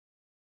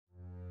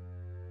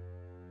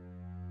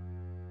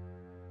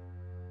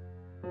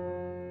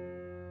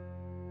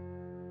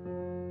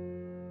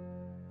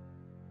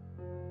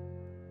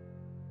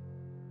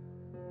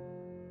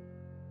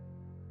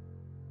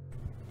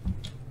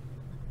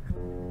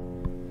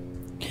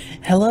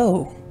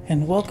Hello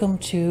and welcome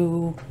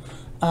to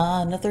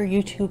another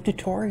YouTube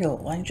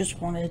tutorial. I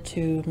just wanted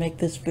to make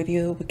this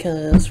video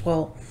because,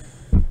 well,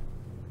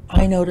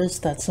 I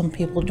noticed that some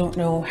people don't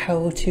know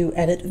how to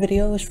edit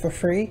videos for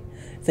free.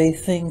 They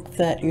think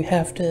that you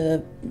have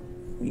to,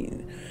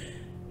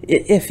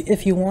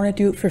 if you want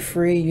to do it for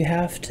free, you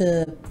have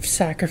to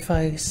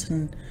sacrifice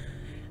and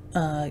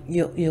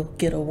you'll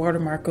get a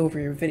watermark over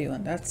your video,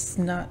 and that's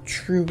not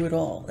true at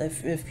all.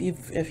 If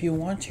you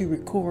want to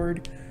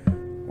record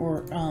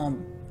or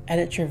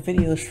edit your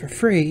videos for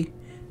free,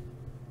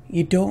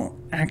 you don't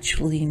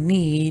actually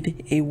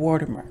need a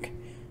watermark,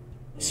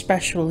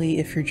 especially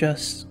if you're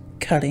just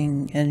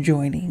cutting and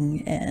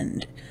joining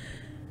and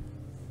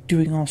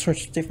doing all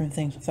sorts of different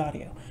things with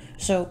audio.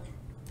 So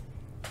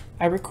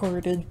I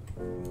recorded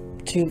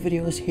 2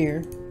 videos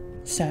here,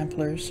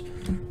 samplers.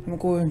 I'm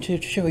going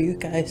to show you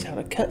guys how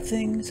to cut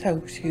things, how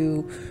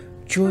to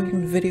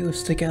join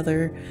videos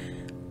together,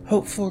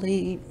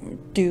 hopefully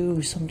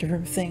do some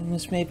different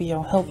things. Maybe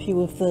I'll help you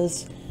with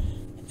this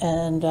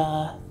and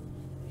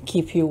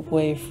keep you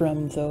away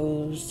from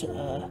those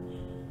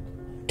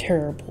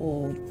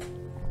terrible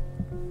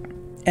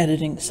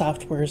editing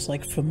softwares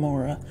like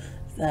Filmora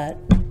that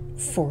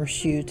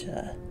force you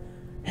to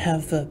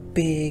have a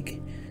big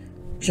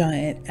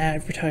giant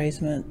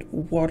advertisement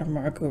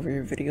watermark over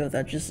your video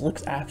that just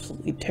looks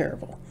absolutely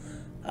terrible.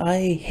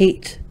 I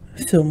hate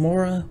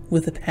Filmora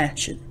with a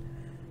passion.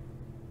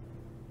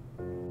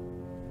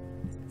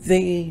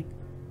 They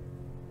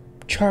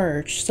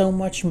charge so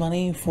much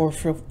money for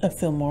a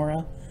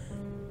Filmora.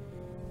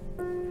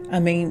 I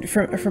mean,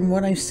 from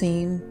what I've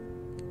seen,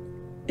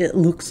 it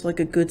looks like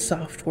a good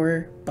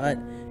software, but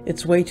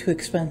it's way too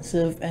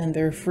expensive, and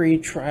their free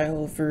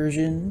trial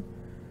version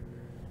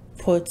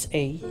puts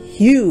a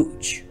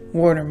huge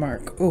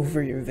watermark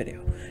over your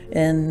video,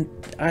 and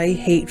I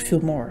hate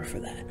Filmora for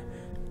that.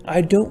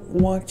 I don't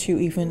want to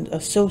even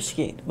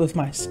associate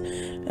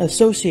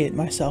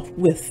myself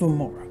with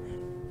Filmora.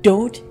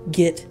 Don't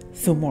get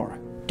Filmora.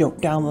 Don't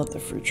download the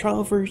free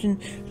trial version,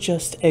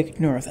 just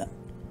ignore them.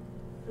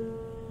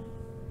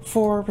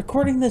 For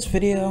recording this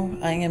video,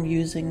 I am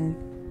using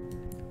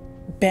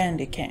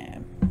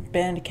Bandicam.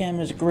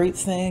 Bandicam is a great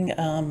thing.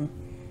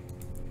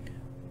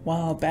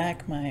 While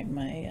back, my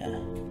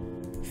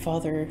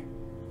father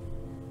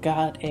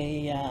got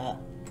a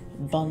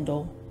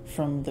bundle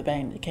from the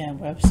Bandicam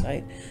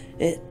website.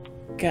 It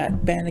got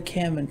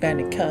Bandicam and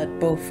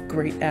Bandicut, both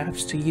great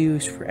apps to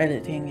use for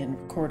editing and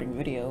recording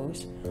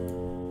videos.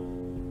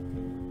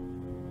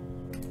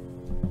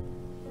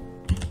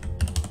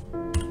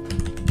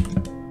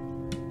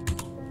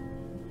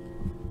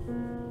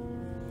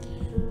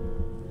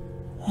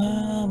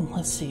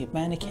 Let's see,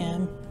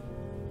 Bandicam.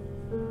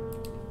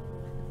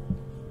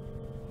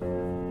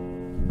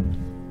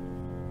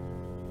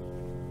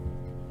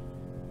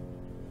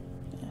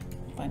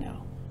 By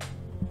now.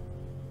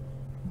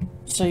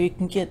 So you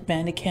can get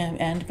Bandicam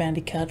and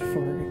Bandicut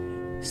for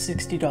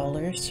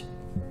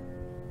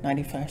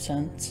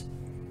 $60.95.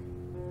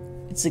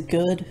 It's a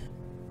good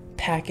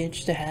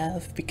package to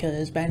have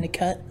because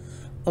Bandicut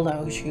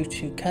allows you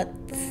to cut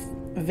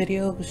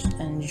videos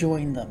and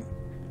join them.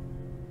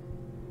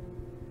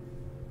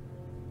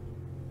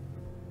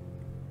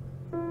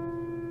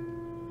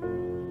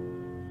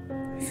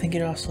 I think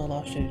it also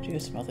allows you to do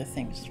some other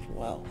things as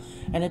well,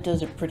 and it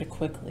does it pretty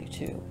quickly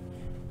too.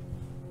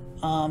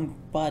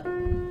 But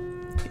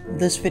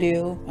this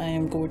video, I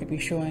am going to be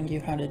showing you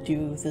how to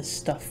do this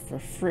stuff for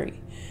free.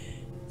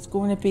 It's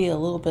going to be a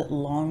little bit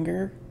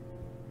longer.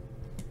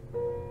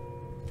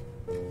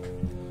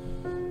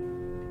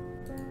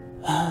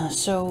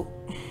 So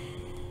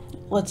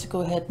let's go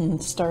ahead and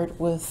start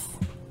with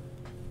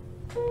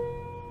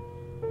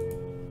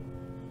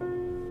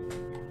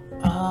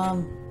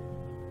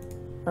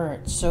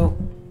alright, so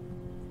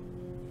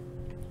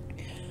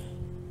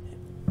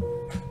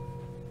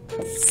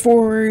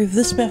for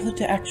this method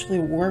to actually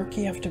work,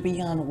 you have to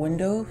be on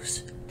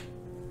Windows.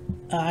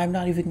 I'm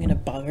not even going to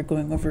bother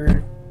going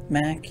over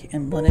Mac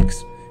and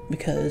Linux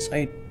because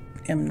I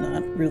am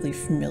not really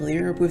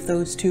familiar with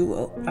those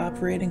two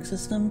operating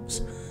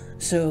systems.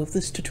 So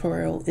this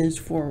tutorial is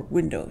for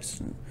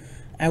Windows.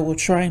 I will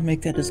try and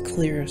make that as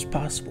clear as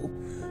possible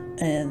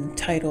in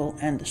title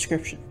and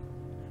description.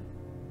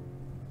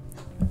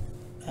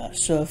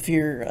 So if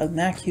you're a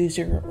Mac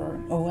user or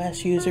an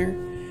OS user,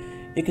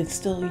 you can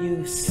still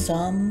use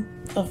some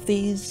of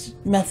these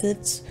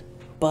methods,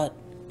 but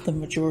the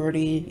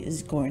majority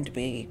is going to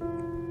be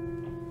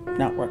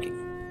not working.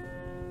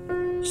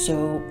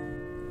 So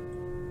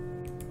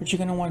what you're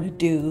going to want to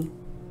do,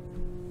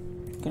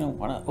 you're going to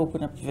want to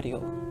open up a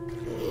video.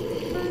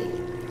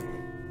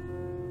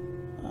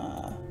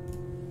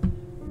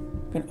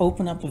 You're going to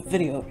open up a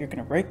video, you're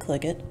going to right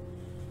click it,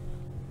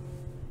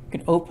 you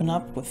can open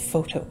up with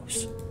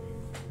photos.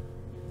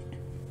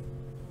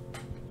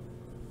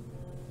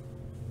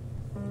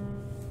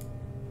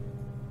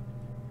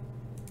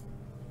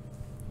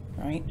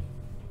 Right?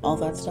 All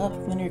that stuff.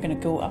 Then you're going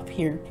to go up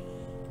here,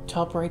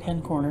 top right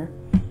hand corner.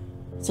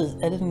 It says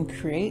edit and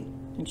create.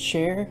 and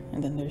share,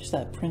 and then there's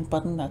that print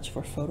button, that's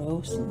for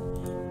photos,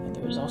 and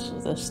there's also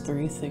this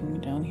 3 thing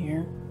down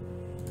here.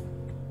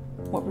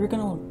 What we're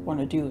gonna want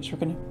to do is we're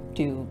gonna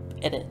do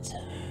edit.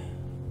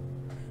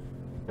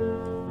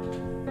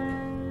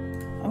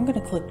 I'm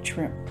gonna click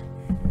trim.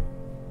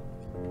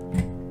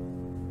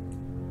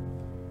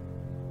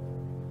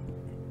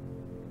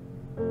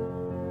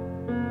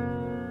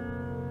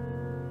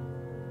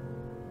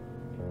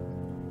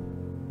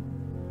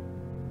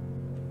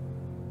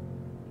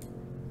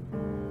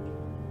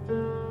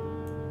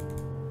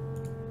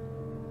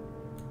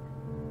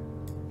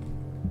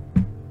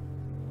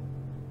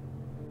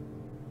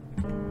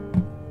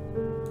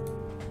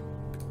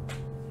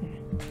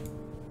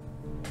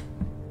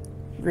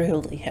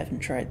 Really haven't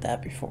tried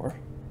that before.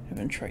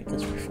 Haven't tried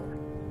this before.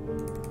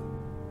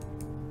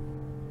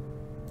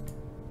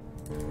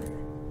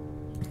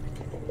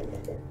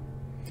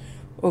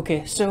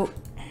 Okay, so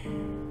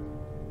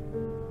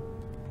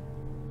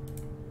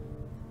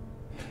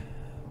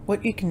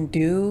what you can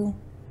do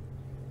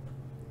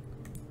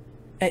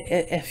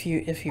if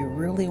you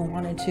really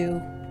wanted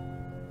to,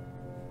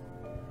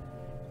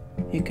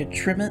 you could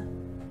trim it.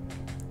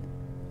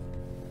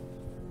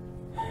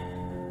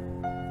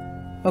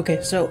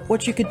 Okay, so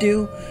what you could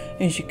do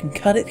is you can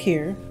cut it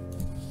here,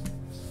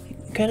 you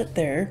can cut it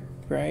there,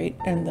 right?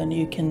 And then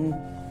you can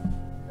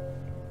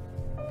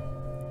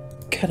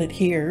cut it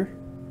here,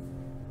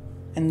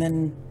 and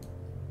then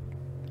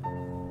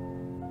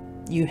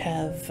you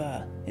have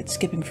it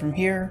skipping from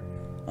here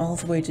all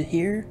the way to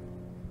here,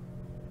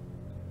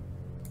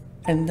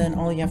 and then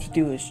all you have to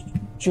do is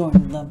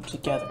join them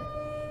together.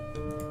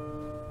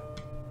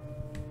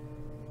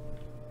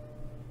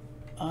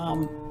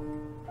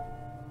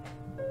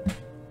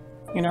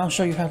 And I'll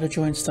show you how to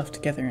join stuff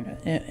together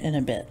in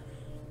a bit,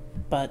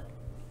 but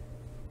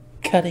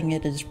cutting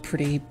it is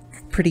pretty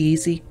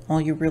easy. All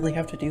you really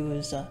have to do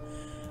is,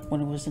 when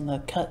it was in the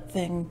cut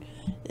thing,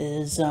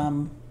 is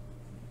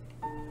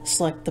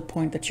select the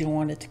point that you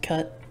wanted to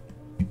cut,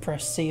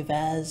 press save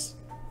as,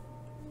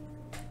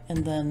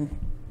 and then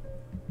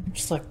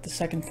select the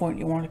second point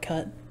you want to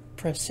cut,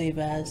 press save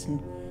as, and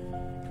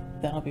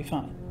that'll be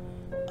fine.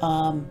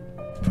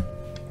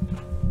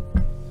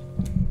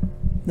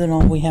 Then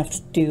all we have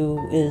to do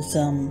is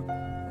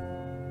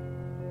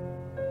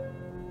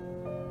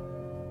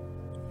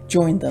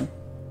join them.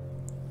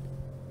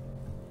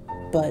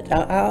 But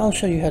I'll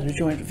show you how to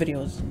join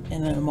videos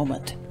in a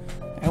moment.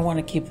 I want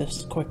to keep this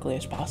as quickly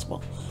as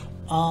possible.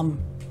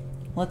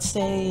 Let's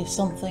say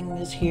something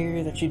is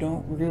here that you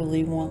don't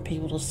really want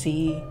people to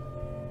see.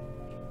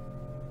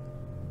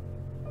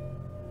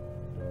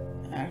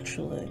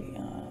 Actually,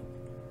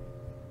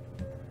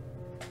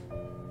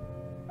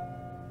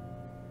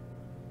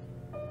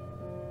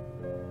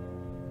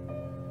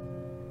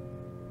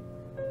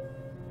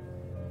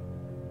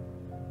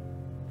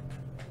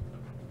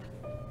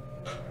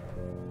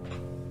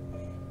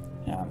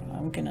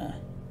 I'm gonna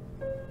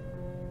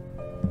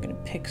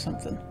pick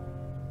something.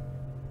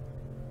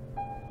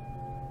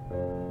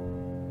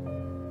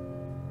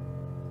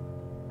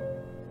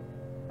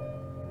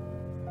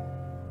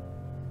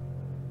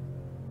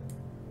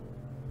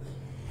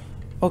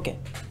 Okay,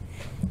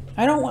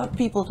 I don't want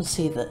people to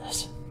see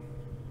this,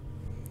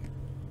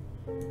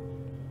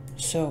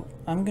 so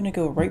I'm gonna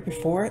go right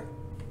before it.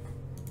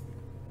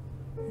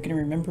 I'm gonna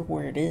remember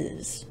where it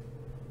is.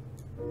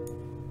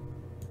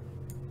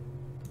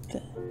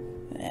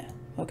 Yeah,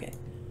 okay.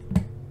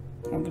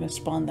 I'm gonna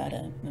spawn that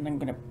in, and I'm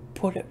gonna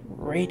put it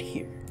right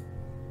here.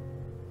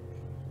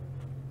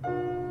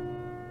 Then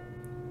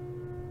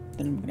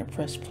I'm gonna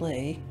press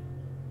play.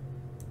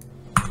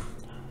 Oh,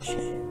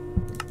 shit.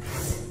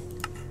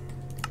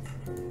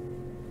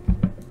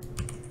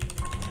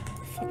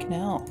 Fucking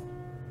hell.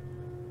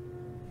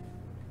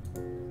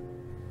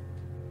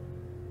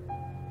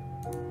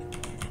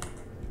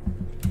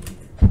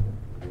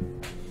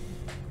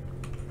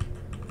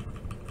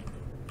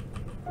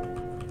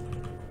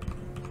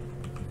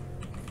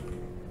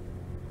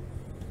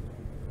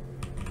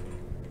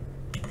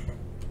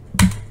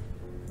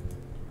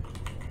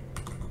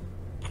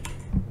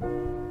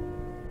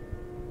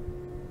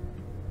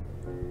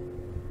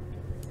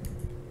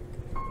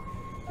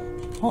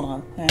 Hold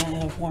on,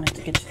 I wanted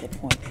to get to the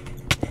point.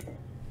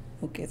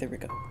 Okay, there we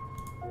go.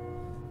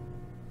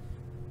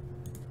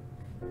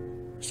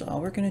 So all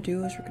we're gonna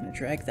do is we're gonna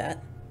drag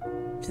that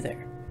to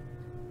there.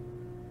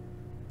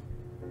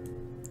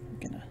 We're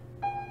gonna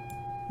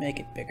make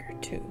it bigger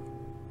too.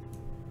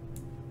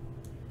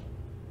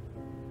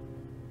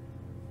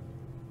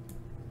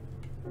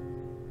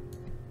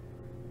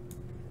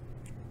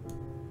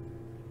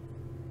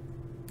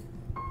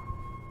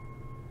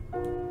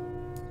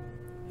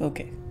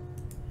 Okay.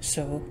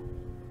 So,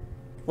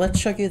 let's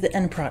show you the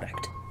end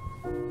product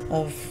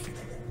of,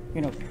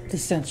 the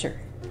sensor.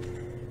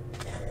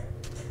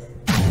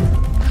 Oh,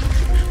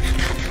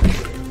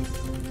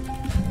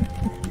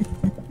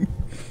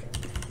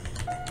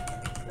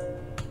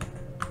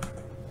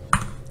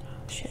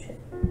 shit.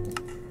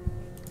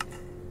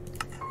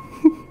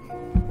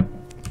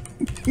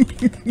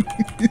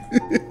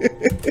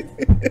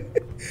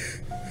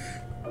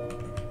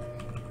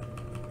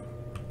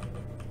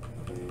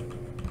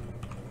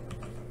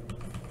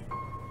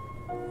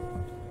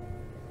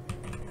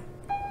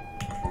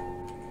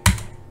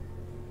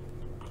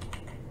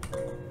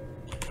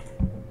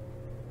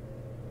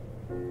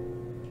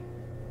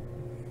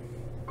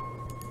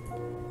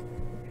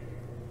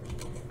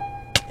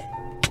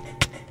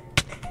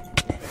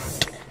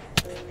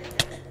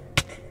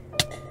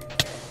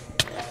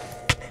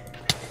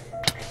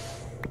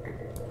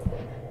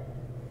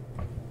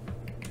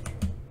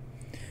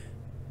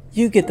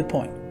 You get the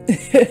point.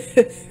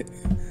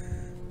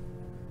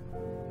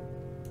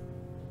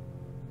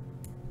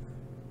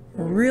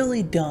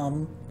 Really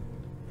dumb,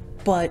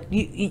 but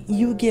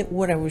you get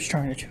what I was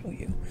trying to show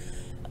you.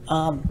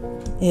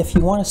 If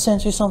you want to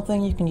censor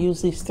something, you can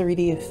use these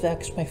 3D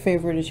effects. My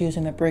favorite is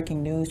using the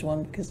breaking news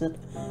one because it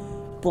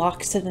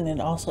blocks it and it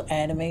also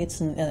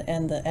animates,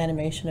 and the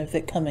animation of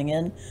it coming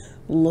in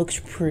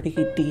looks pretty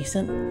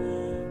decent.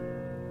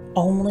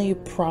 Only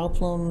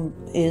problem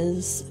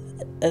is,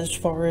 as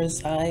far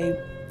as I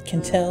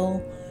can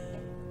tell,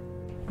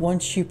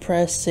 once you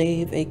press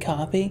save a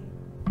copy,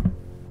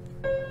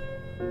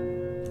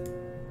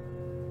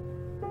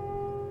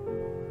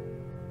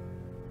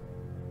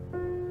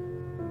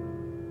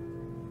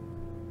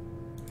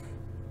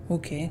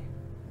 okay.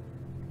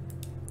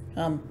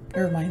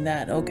 Never mind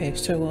that. Okay,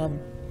 so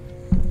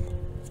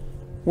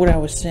what I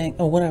was saying,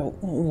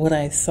 what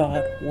I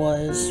thought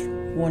was,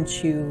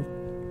 once you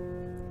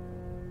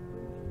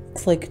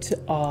clicked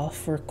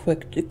off or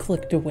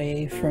clicked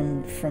away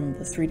from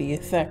the 3D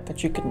effect,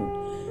 that you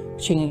can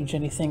change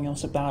anything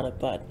else about it,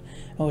 but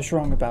I was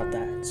wrong about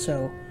that.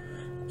 So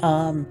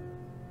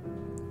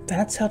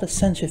that's how to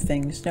censor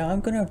things. Now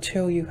I'm gonna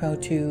show you how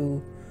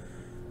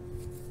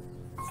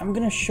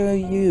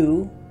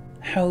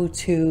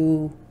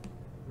to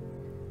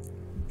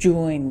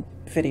join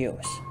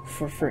videos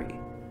for free.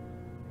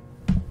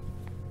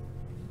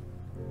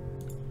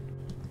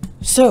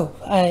 So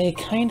I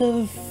kind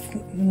of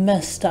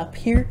messed up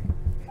here.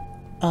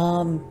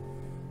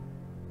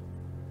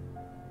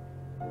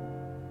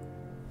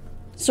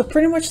 So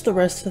pretty much the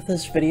rest of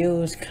this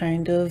video is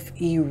kind of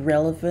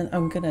irrelevant.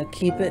 I'm gonna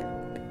keep it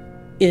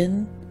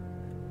in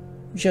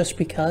just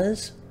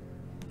because,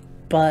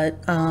 but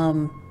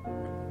I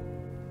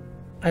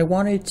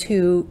wanted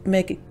to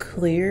make it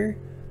clear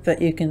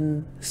that you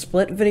can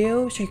split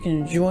videos, you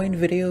can join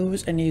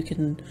videos, and you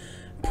can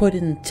put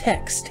in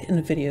text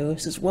in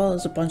videos, as well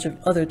as a bunch of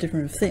other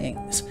different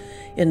things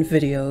in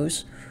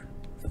videos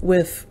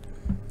with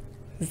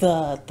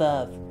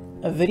a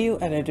video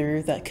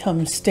editor that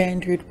comes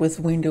standard with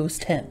Windows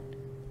 10.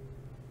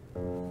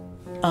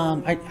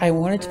 I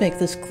wanted to make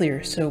this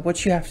clear. So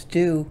what you have to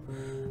do,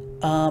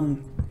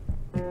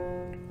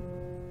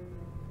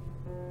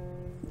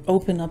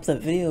 open up the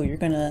video, you're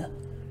gonna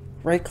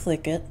right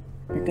click it,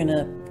 you're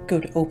gonna go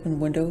to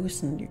open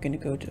windows, and you're gonna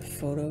go to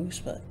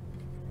photos, but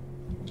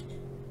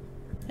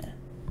yeah.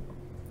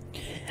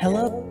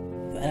 Hello,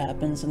 that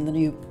happens, and then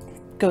you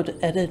go to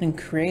edit and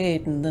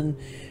create, and then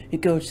you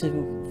go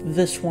to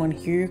this one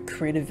here,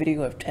 create a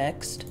video of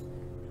text,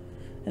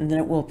 and then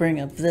it will bring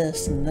up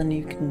this, and then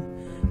you can,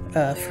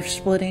 for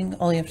splitting,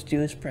 all you have to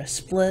do is press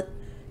split,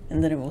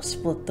 and then it will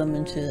split them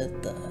into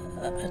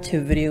the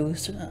two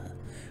videos.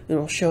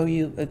 It'll show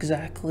you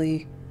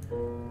exactly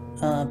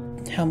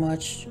how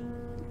much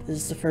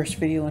is the first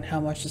video and how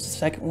much is the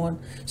second one.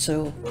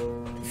 So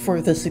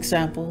for this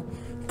example,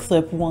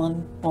 clip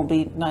 1 will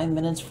be 9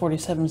 minutes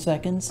 47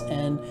 seconds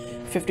and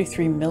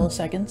 53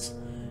 milliseconds,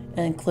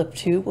 and clip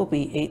 2 will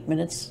be 8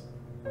 minutes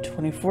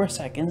 24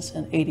 seconds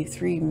and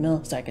 83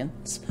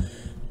 milliseconds.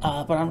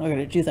 But I'm not going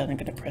to do that. I'm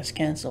going to press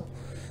cancel.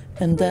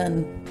 And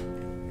then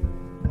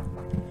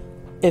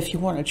if you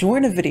want to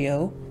join a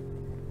video,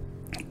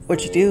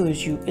 what you do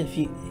is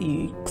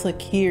you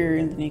click here,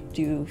 and then you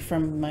do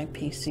from my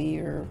PC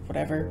or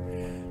whatever,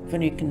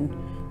 then you can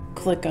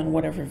click on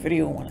whatever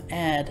video you want to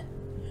add,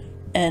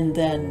 and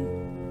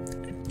then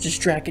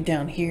just drag it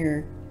down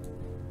here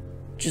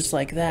just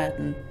like that,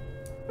 and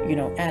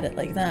add it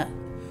like that.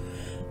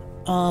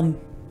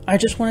 I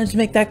just wanted to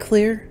make that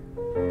clear.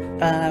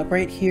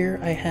 Right here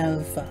I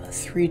have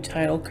 3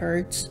 title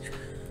cards.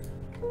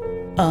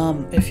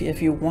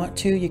 If you want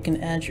to, you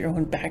can add your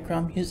own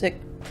background music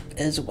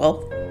as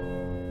well.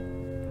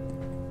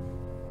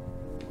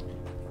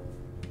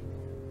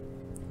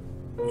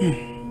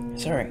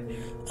 Sorry.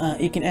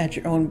 You can add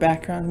your own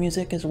background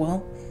music as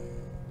well.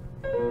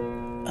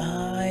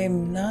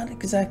 I'm not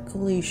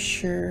exactly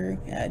sure.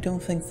 I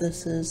don't think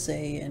this is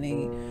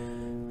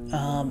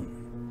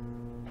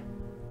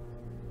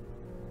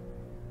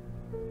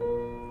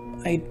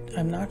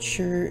I'm not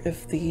sure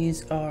if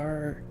these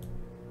are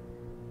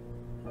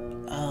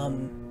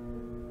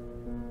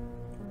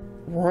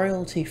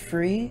royalty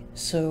free,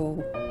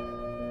 so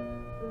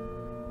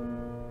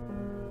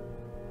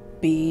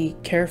be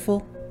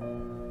careful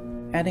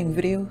adding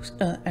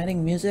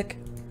adding music,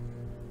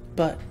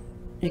 but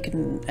you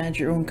can add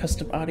your own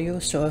custom audio.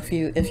 So if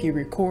you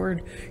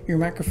record your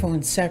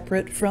microphone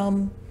separate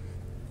from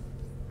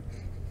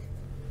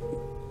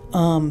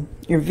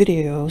your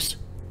videos,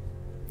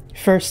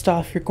 first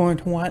off, you're going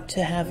to want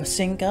to have a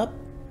sync up.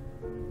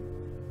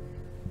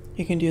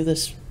 You can do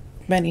this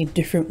many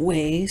different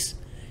ways.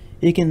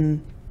 You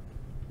can,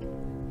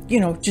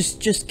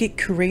 just get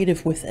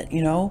creative with it,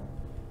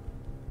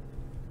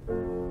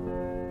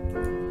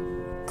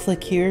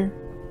 Click here,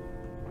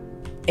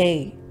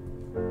 A,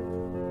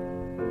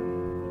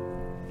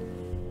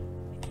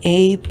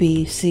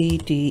 B, C,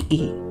 D,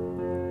 E.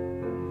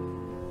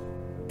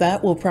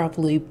 That will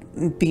probably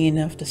be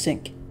enough to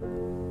sync.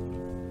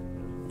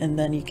 and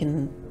then you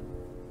can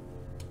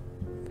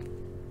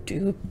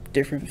do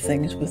different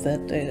things with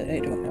it. I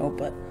don't know,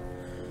 but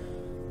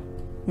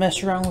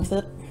mess around with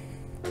it.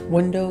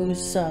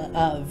 Windows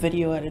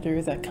video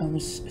editor that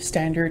comes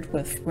standard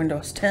with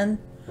Windows 10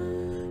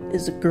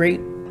 is a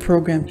great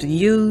program to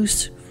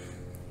use,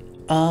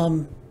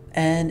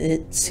 and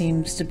it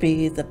seems to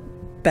be the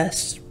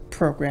best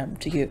program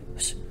to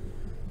use.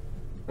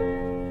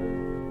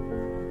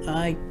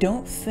 I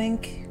don't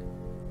think...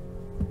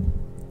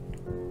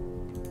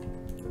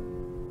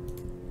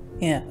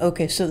 Yeah,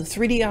 okay, so the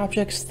 3D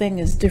objects thing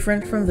is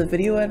different from the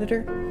video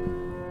editor.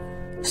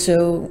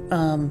 So,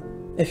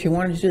 if you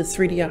wanted to do the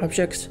 3D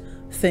objects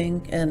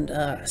thing and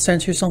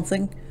censor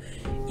something,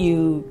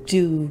 you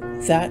do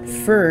that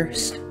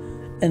first,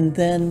 and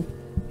then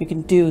you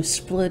can do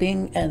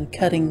splitting and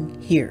cutting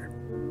here.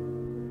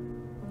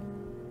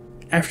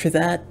 After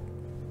that,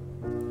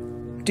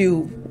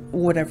 do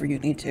whatever you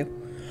need to.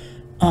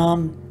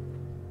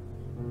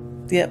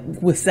 Yeah,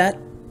 with that,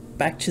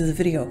 back to the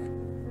video.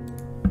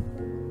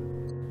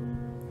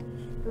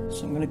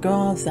 So I'm gonna go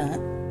off that.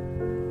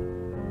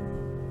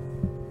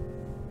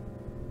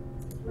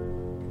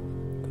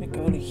 I'm gonna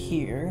go to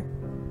here.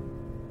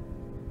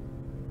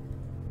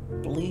 I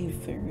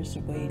believe there is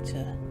a way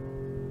to...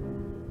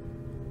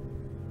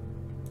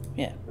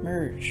 Yeah,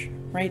 merge,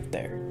 right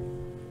there.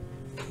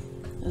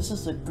 This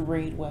is a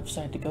great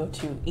website to go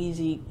to,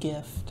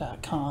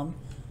 easygif.com.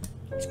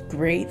 It's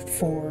great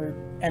for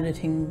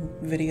editing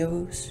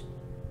videos,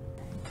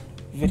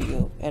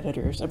 video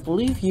editors. I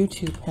believe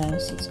YouTube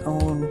has its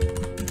own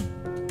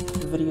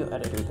video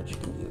editor that you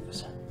can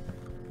use.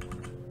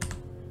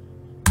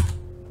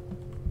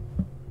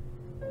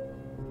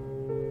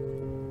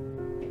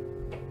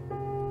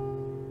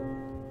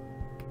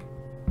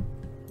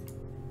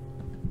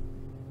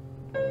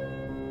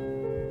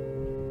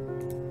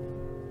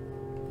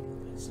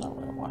 That's not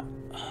what I want.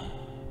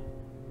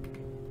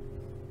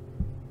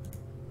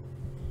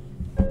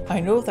 I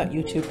know that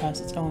YouTube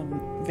has its own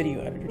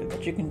video editor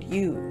that you can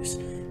use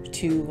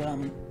to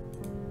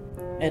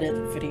edit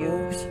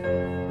videos.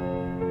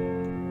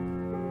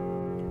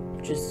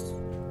 Just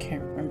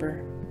can't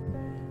remember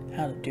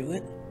how to do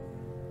it.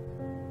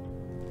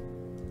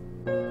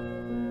 I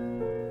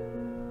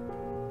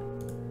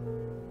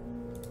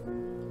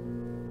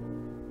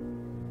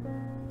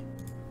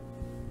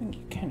think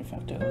you kind of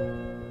have to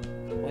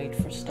wait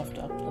for stuff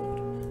to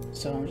upload.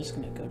 So I'm just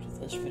gonna go to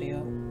this video.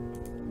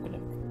 I'm gonna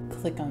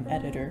click on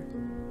editor.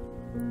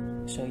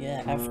 So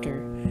yeah,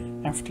 after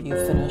you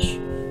finish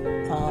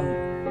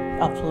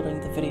uploading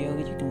the video,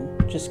 you can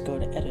just go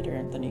to editor,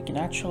 and then you can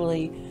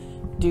actually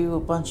do a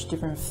bunch of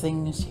different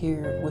things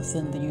here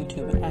within the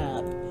YouTube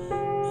app.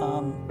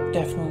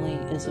 Definitely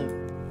is a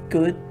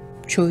good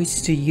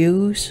choice to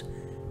use.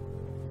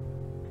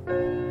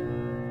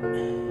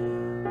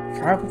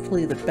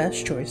 Probably the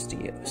best choice to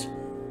use.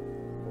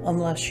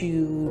 Unless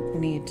you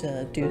need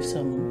to do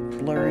some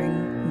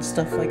blurring and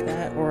stuff like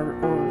that, or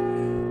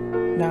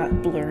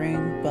not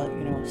blurring, but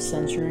you know,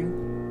 censoring.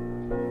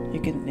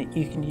 You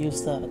can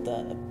use the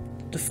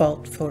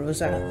default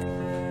Photos app,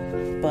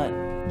 but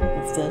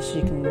with this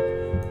you can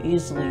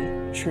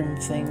easily trim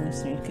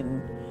things, and you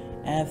can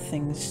add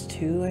things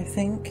too. I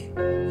think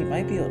you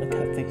might be able to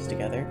cut things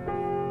together.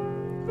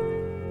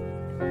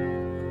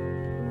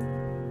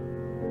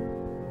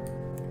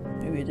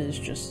 Maybe it is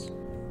just...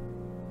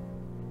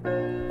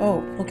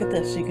 Oh, look at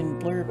this, you can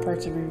blur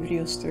parts of your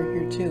videos through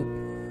here too.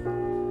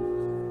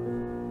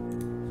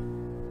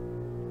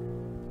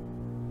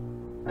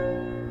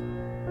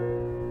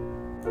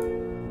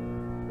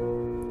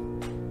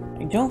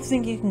 I don't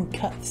think you can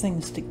cut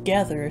things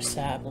together,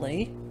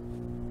 sadly,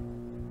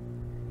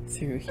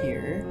 through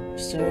here,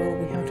 so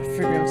we have to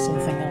figure out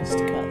something else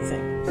to cut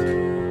things.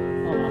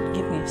 Hold on,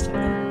 give me a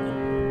second.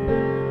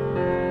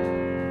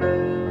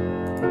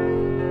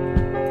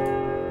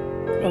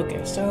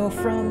 Okay, so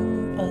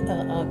from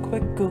a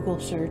quick Google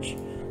search,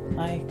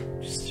 I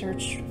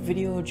searched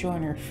video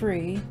joiner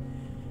free,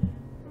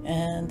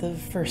 and the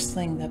first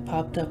thing that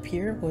popped up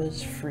here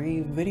was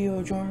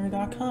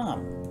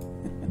freevideojoiner.com.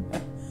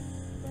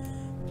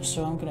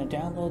 So I'm gonna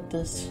download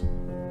this.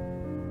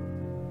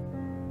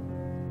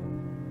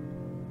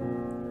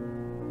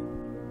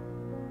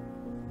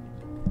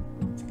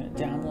 It's gonna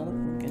download it.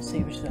 I'm gonna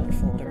save it to that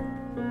folder.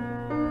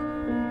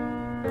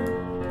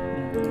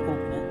 I'm gonna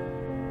open it.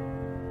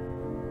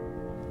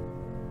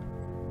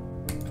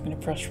 I'm gonna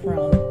press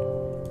run.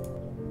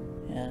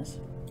 Yes.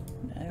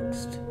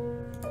 Next.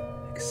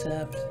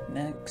 Accept.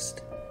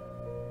 Next.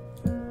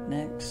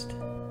 Next.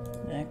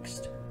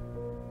 Next.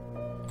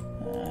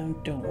 I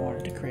don't want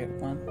it to create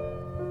one.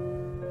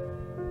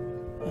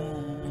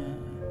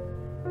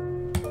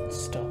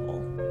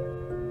 Install.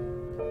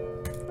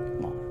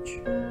 Launch.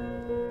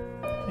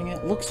 I mean,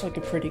 it looks like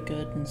a pretty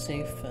good and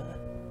safe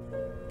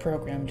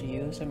program to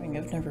use. I mean,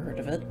 I've never heard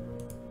of it.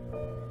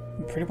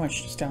 I'm pretty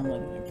much just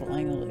downloading it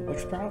blindly,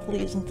 which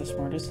probably isn't the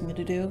smartest thing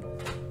to do,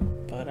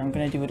 but I'm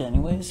gonna do it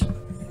anyways.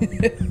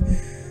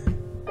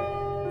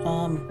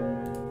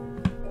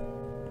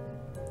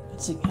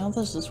 Let's see, how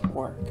does this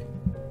work?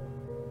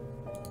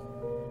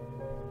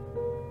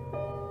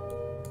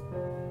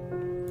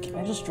 Can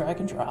I just drag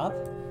and drop?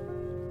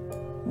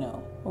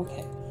 No.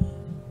 Okay.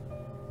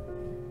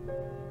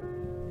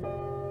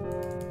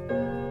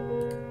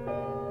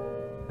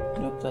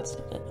 Nope, that's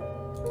not it.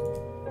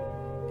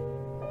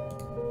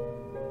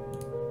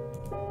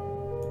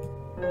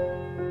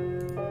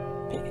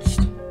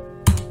 Paste.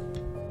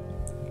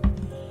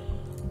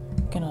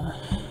 Gonna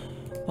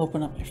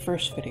open up my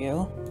first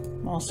video.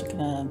 I'm also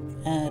gonna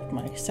add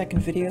my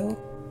second video.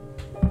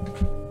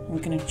 I'm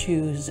gonna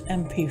choose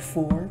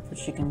MP4,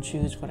 but you can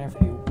choose whatever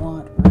you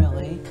want,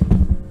 really.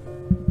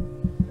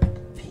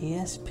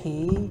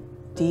 PSP,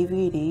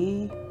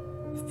 DVD,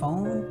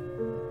 phone,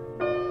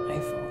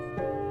 iPhone.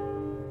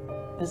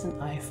 Doesn't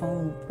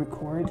iPhone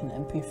record an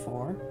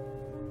MP4?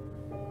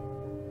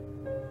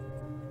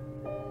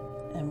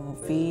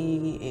 MOV,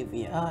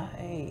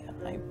 AVI,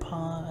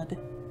 iPod,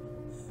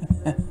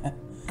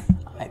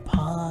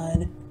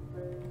 iPod.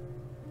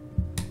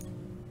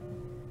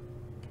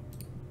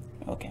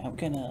 Okay, I'm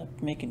gonna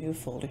make a new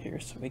folder here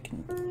so we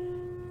can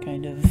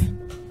kind of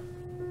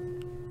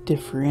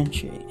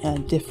differentiate,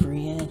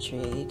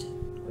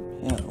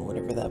 you know,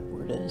 whatever that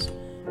word is.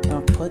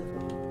 Output.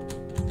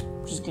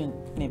 I'm just gonna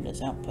name it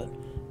as output.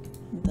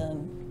 And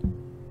then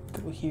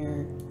go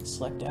here,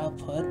 select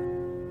output,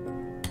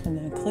 and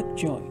then click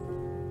join.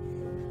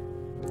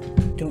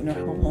 Don't know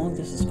how long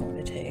this is going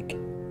to take.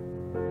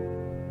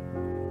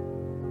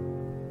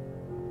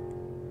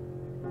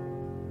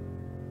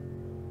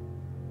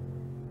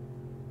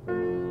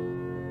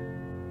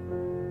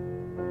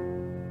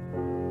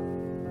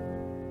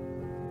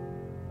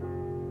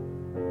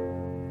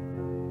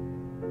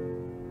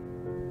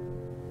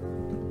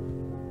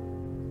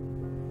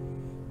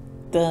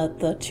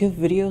 The two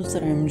videos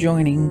that I'm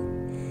joining,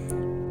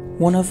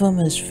 one of them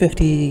is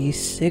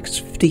 56,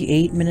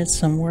 58 minutes,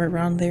 somewhere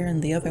around there,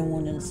 and the other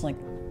one is like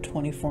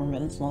 24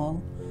 minutes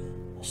long.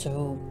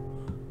 So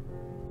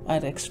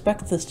I'd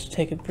expect this to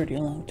take a pretty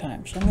long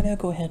time. So I'm gonna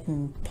go ahead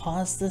and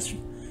pause this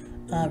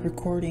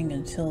recording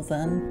until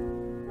then.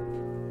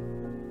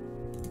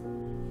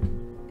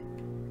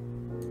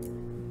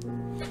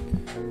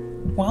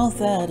 While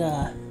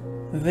that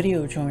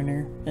video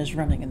joiner is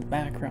running in the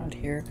background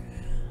here,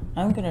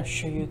 I'm gonna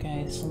show you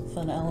guys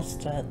something else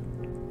that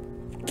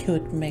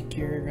could make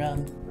your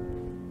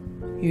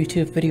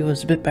YouTube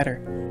videos a bit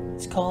better.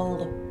 It's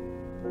called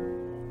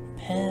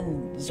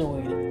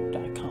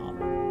Panzoid.com.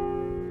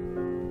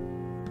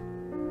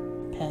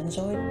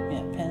 Panzoid?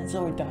 Yeah,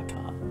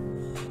 Panzoid.com.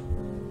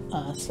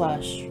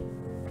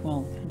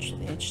 Well,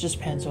 actually, it's just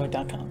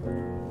Panzoid.com.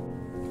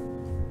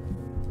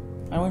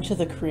 I went to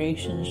the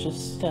creations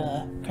just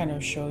to kind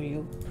of show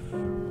you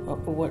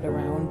what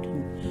around,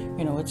 and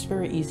you know, it's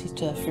very easy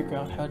to figure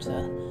out how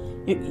to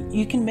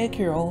you can make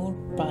your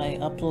own by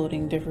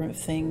uploading different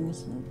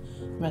things and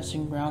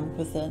messing around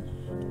with it.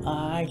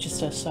 I just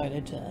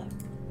decided to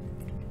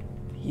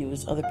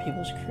use other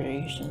people's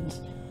creations.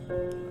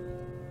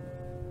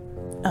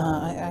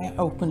 I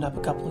opened up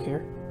a couple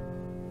here.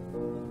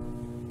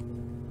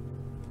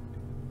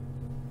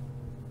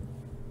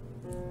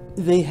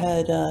 They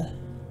had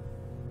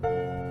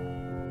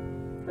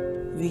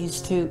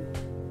these two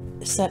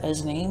set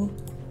as name.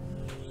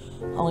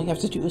 All you have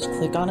to do is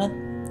click on it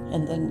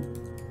and then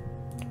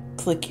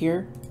click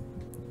here.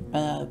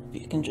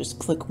 You can just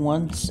click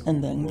once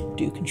and then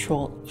do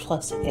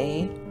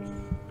Control+A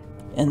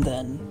and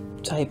then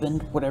type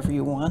in whatever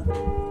you want.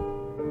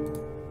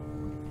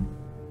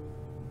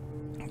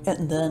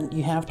 And then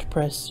you have to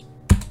press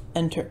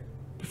enter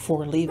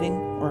before leaving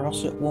or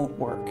else it won't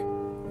work.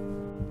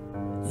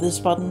 This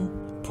button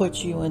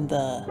puts you in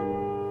the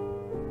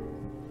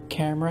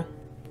camera,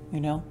 you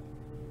know?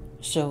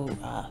 So,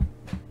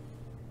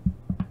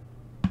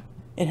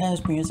 it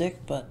has music,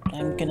 but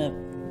I'm gonna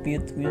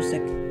mute the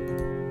music.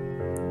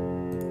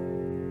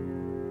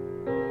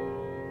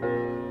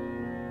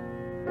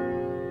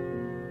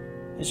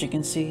 As you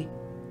can see,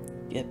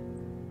 it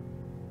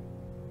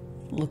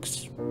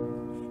looks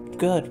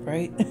good,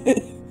 right?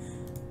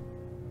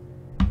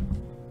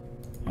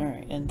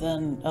 Alright, and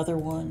then other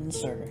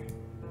ones are...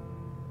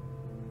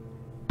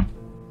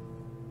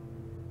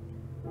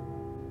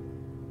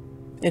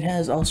 It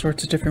has all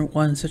sorts of different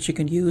ones that you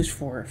can use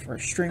for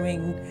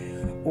streaming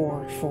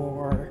or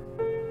for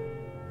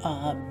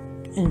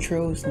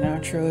intros and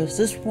outros.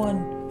 This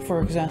one,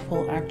 for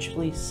example,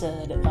 actually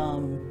said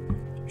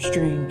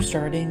stream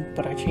starting,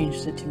 but I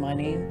changed it to my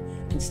name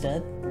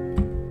instead.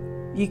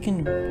 You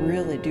can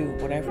really do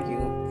whatever you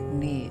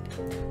need.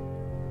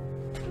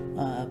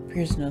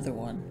 Here's another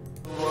one.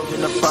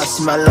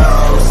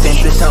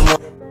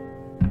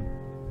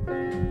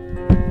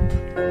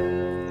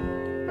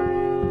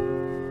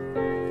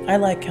 I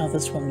like how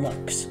this one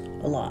looks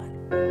a lot.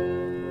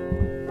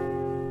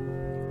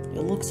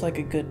 It looks like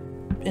a good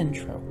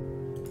intro.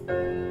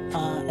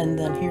 And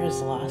then here's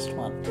the last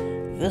one.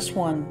 This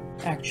one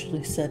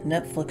actually said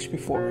Netflix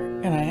before,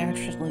 and I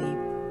actually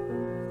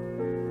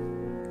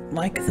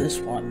like this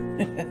one.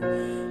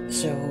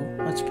 So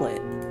let's play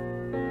it.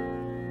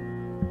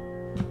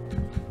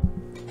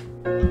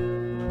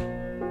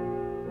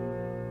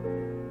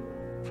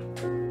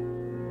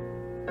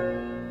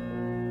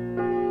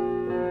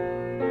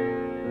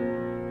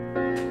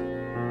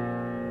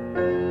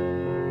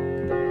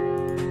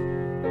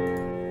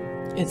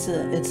 it's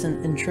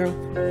an intro.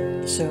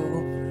 So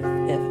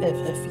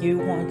if you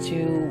want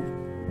to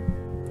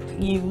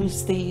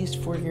use these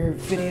for your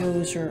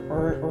videos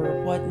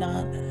or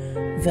whatnot,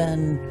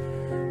 then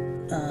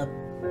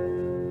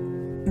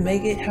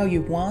make it how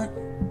you want.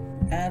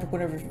 Add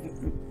whatever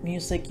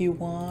music you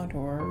want,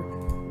 or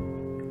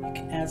you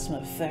can add some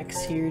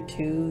effects here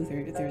too.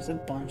 There's a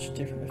bunch of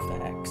different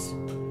effects.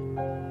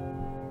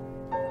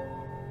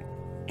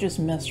 Just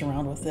mess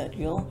around with it.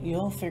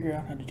 You'll figure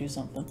out how to do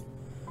something.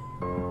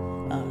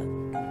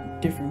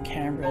 Different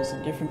cameras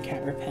and different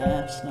camera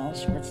paths and all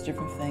sorts of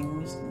different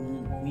things.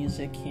 And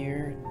music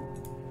here.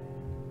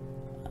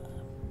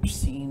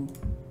 Scene.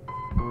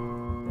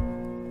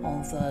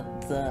 All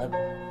the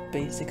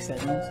basic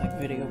settings like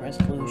video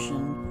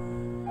resolution.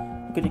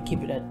 I'm gonna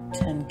keep it at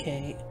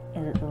 10K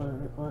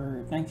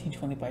or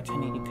 1920 by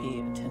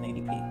 1080p at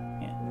 1080p.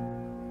 Yeah.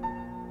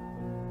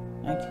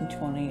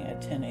 1920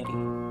 at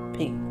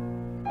 1080p.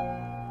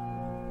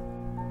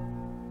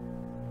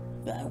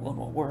 That one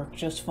will work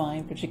just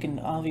fine, but you can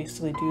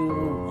obviously do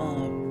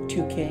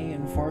 2K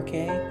and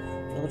 4K.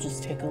 It'll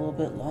just take a little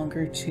bit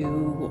longer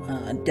to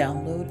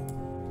download.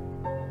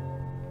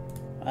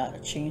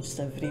 Change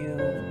the video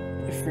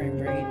frame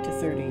rate to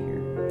 30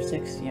 or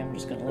 60. I'm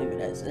just gonna leave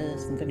it as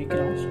is, and then you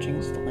can also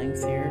change the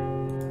length here.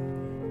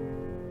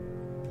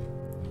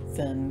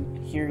 Then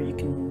here you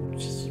can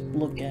just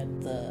look at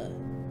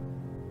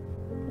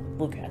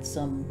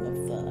some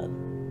of the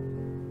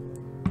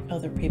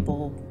other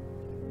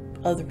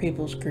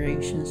people's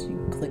creations. You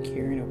can click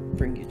here and it'll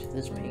bring you to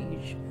this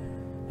page.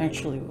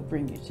 Actually, it will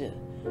bring you to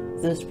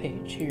this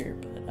page here,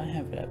 but I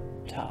have it up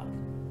top.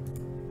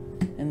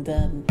 And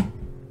then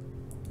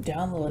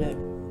download it,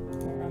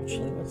 or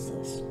actually, what's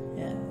this?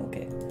 Yeah,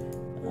 okay.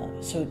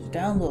 So to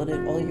download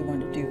it, all you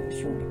want to do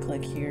is you want to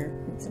click here,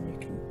 and then you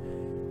can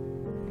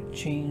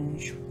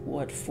change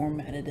what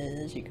format it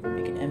is. You can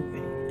make it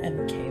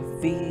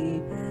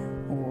MKV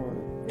or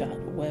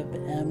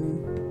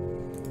 .webm.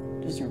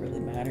 Doesn't really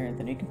matter. And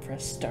then you can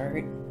press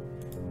start.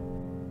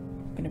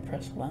 I'm gonna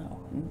press allow,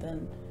 and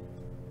then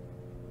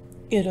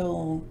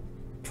it'll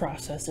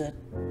process it.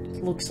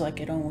 It looks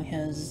like it only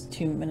has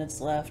 2 minutes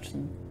left,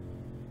 and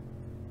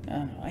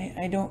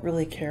I don't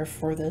really care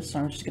for this, so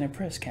I'm just gonna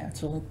press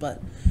cancel.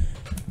 But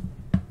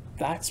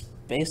that's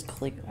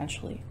basically,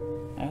 actually,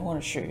 I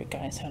want to show you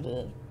guys how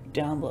to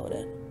download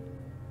it.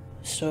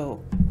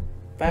 So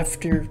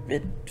after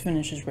it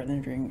finishes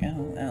rendering,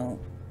 I'll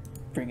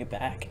bring it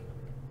back.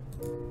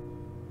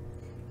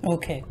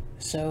 Okay,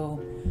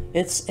 so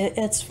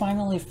it's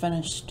finally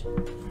finished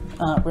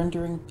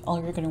rendering.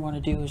 All you're gonna want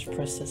to do is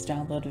press this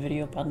download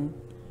video button.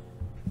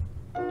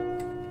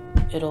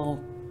 It'll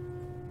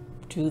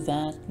do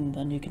that, and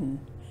then you can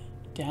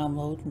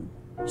download and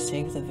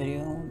save the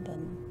video, and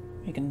then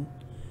you can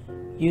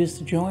use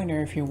the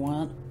joiner if you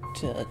want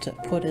to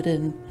put it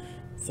in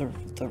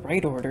the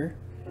right order.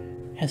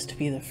 It has to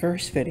be the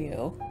first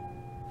video.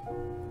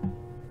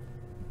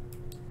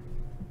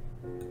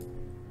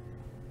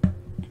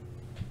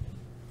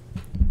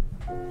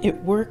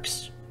 It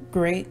works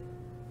great.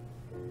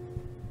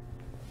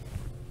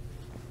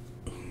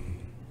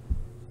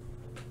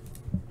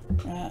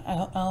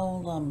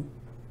 I'll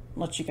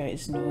let you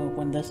guys know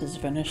when this is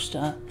finished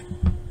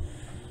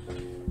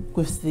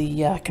with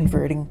the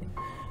converting,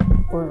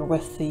 or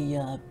with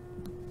the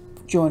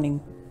joining.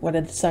 What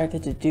I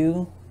decided to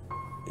do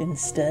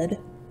instead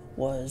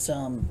was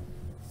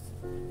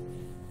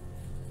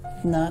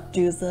not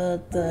do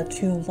the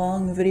 2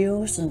 long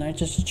videos, and I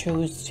just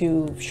chose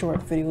 2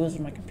 short videos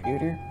on my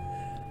computer,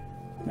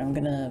 and I'm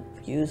gonna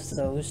use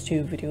those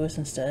 2 videos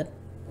instead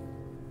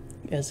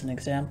as an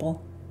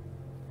example.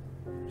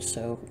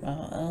 So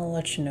I'll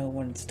let you know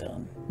when it's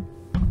done.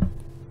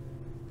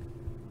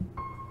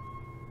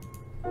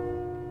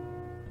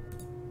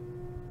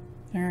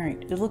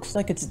 Alright, it looks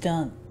like it's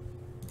done.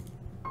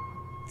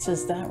 It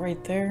says that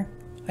right there.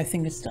 I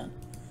think it's done.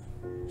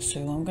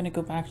 So I'm gonna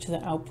go back to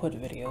the output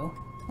video,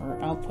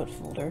 or output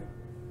folder.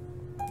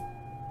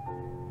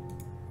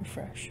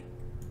 Refresh.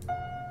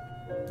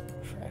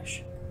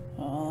 Refresh.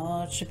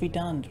 Oh, it should be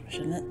done,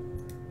 shouldn't it?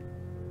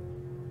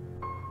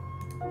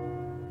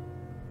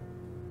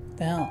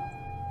 The hell?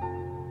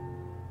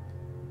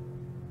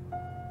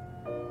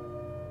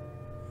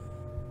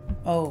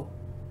 Oh.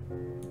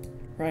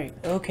 Right,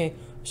 okay.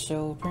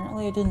 So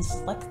apparently I didn't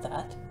select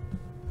that.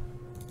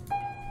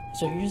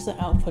 So here's the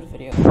output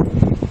video.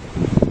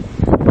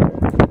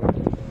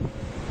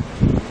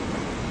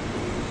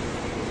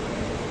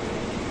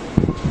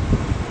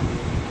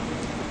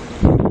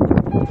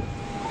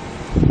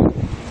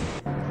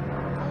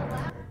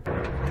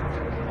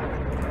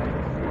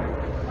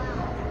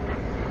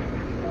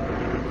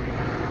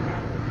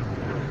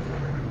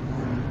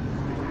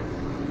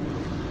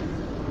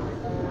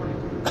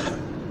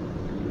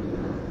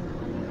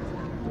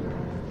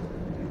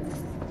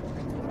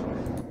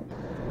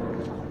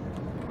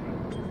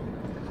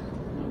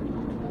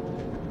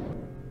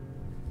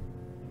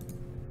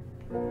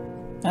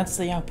 That's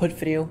the output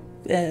video.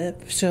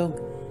 So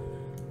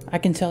I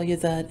can tell you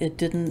that it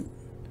didn't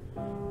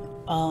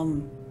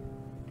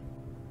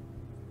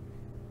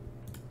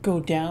go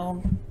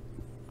down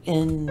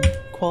in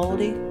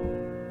quality,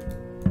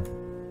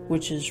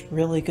 which is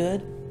really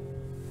good.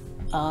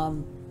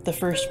 The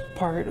first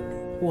part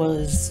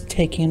was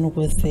taken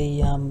with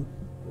a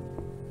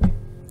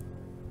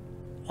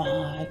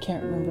I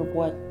can't remember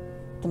what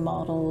the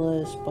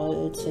model is, but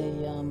it's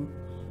a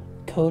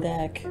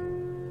Kodak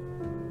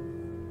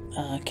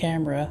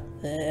camera.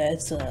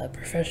 It's a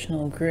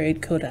professional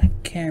grade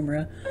Kodak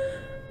camera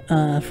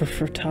for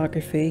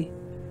photography.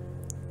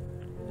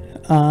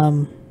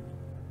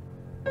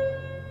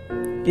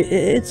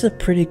 It's a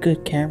pretty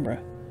good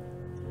camera.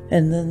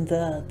 And then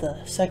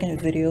the second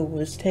video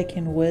was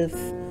taken with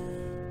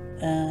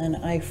an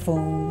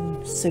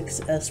iPhone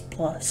 6s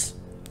Plus.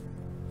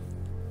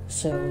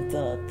 So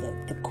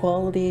the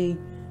quality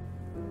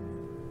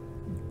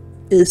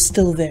is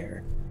still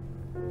there.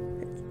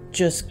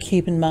 Just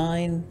keep in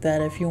mind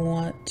that if you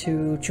want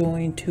to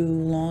join two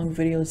long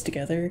videos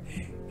together,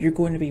 you're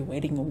going to be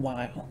waiting a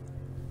while.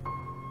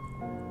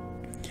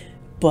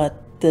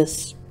 But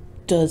this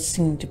does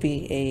seem to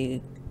be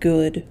a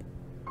good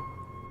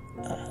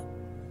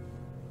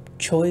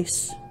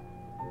choice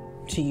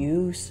to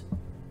use.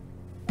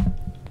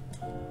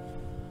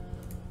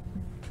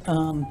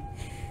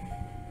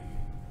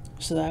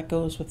 So that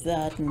goes with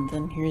that, and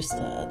then here's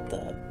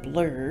the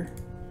blur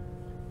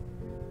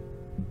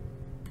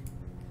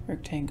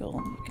rectangle,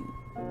 and you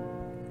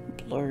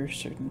can blur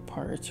certain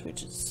parts,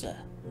 which is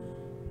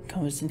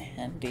comes in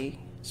handy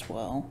as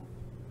well,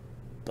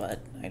 but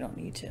I don't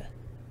need to.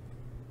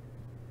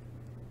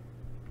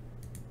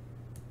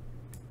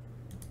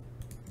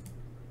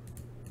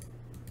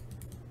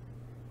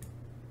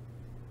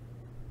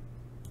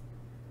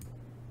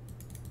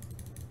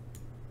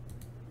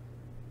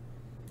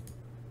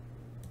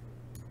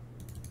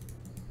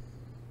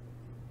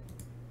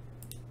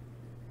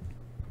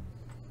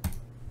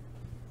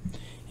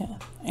 Yeah,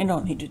 I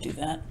don't need to do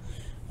that.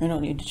 I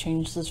don't need to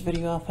change this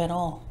video up at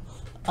all.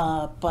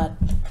 But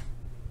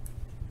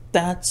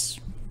that's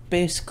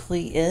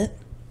basically it.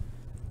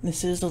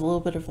 This is a little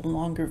bit of a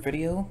longer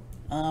video.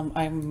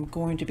 I'm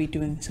going to be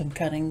doing some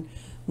cutting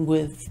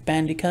with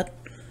Bandicut.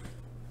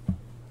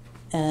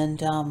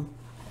 And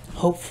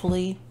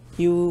hopefully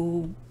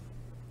you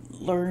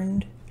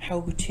learned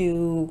how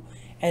to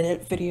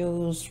edit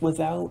videos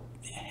without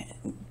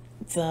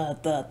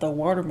the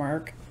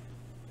watermark.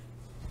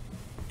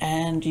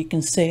 And you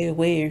can stay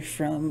away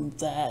from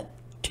that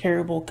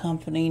terrible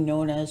company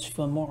known as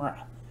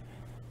Filmora.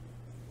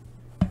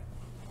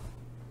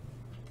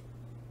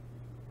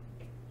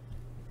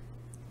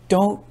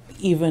 Don't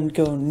even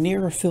go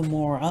near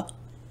Filmora.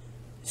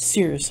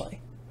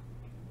 Seriously.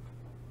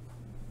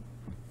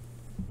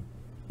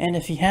 And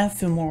if you have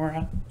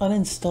Filmora,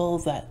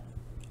 uninstall that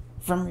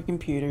from your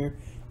computer.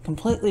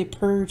 Completely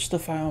purge the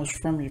files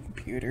from your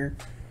computer.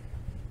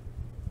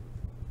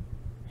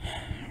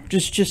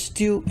 Just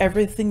do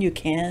everything you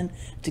can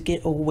to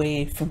get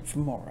away from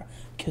Filmora,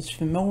 because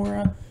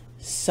Filmora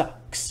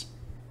sucks.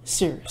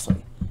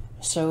 Seriously.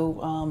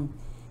 So,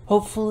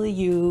 hopefully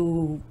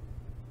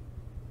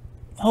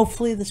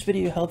this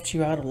video helped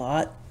you out a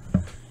lot.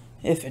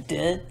 If it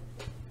did,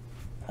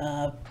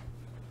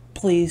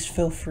 please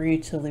feel free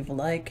to leave a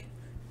like,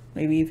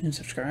 maybe even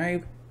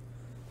subscribe.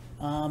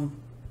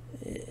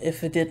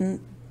 If it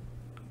didn't,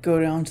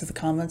 go down to the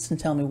comments and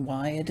tell me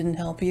why it didn't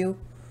help you.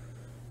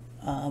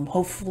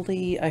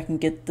 Hopefully I can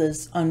get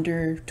this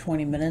under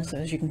 20 minutes.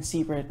 As you can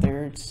see right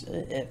there,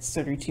 it's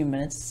 32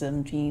 minutes,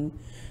 17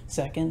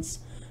 seconds.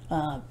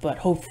 But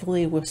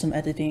hopefully with some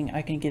editing,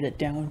 I can get it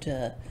down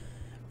to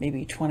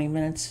maybe 20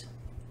 minutes,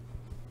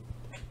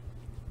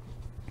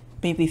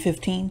 maybe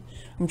 15.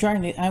 I'm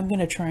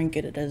gonna try and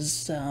get it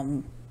as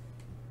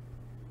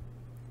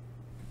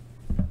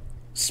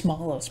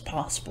small as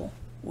possible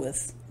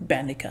with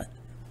Bandicut.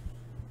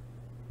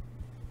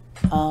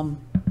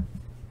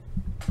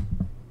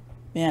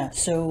 Yeah,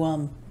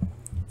 so,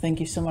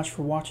 thank you so much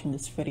for watching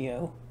this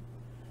video.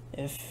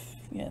 I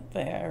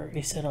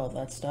already said all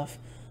that stuff.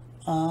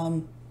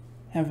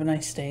 Have a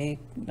nice day,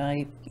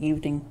 night,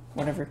 evening,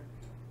 whatever.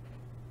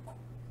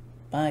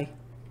 Bye.